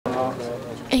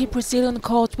A Brazilian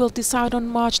court will decide on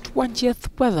March 20th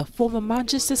whether former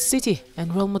Manchester City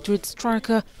and Real Madrid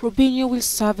striker Robinho will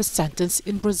serve a sentence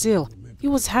in Brazil. He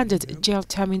was handed a jail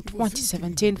term in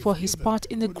 2017 for his part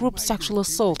in a group sexual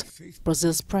assault.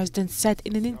 Brazil's president said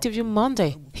in an interview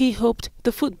Monday he hoped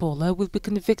the footballer will be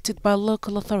convicted by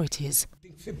local authorities.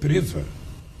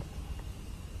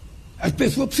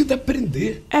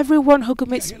 Everyone who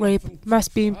commits rape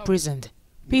must be imprisoned.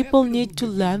 People need to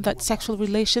learn that sexual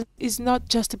relation is not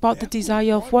just about the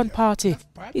desire of one party,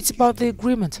 it's about the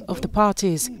agreement of the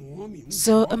parties.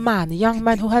 So a young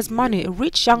man who has money, a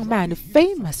rich young man, a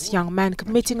famous young man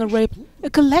committing a rape, a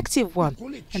collective one,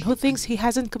 and who thinks he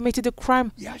hasn't committed a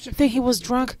crime, think he was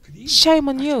drunk, shame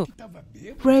on you.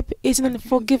 Rape is an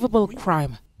unforgivable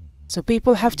crime. So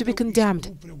people have to be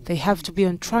condemned, they have to be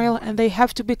on trial and they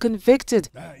have to be convicted.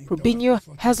 Robinho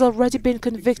has already been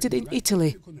convicted in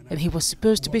Italy and he was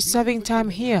supposed to be serving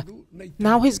time here.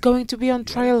 Now he's going to be on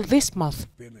trial this month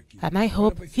and I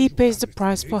hope he pays the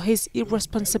price for his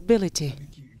irresponsibility.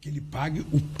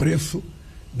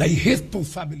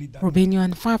 Robinho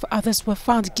and 5 others were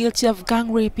found guilty of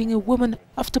gang raping a woman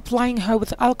after plying her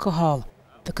with alcohol.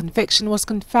 The conviction was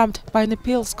confirmed by an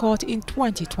appeals court in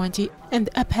 2020 and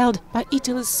upheld by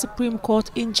Italy's Supreme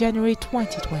Court in January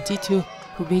 2022.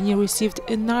 Robinho received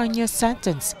a 9-year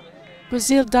sentence.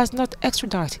 Brazil does not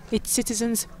extradite its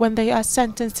citizens when they are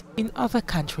sentenced in other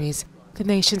countries. The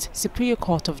nation's Superior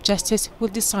Court of Justice will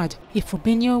decide if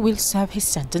Robinho will serve his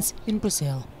sentence in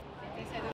Brazil.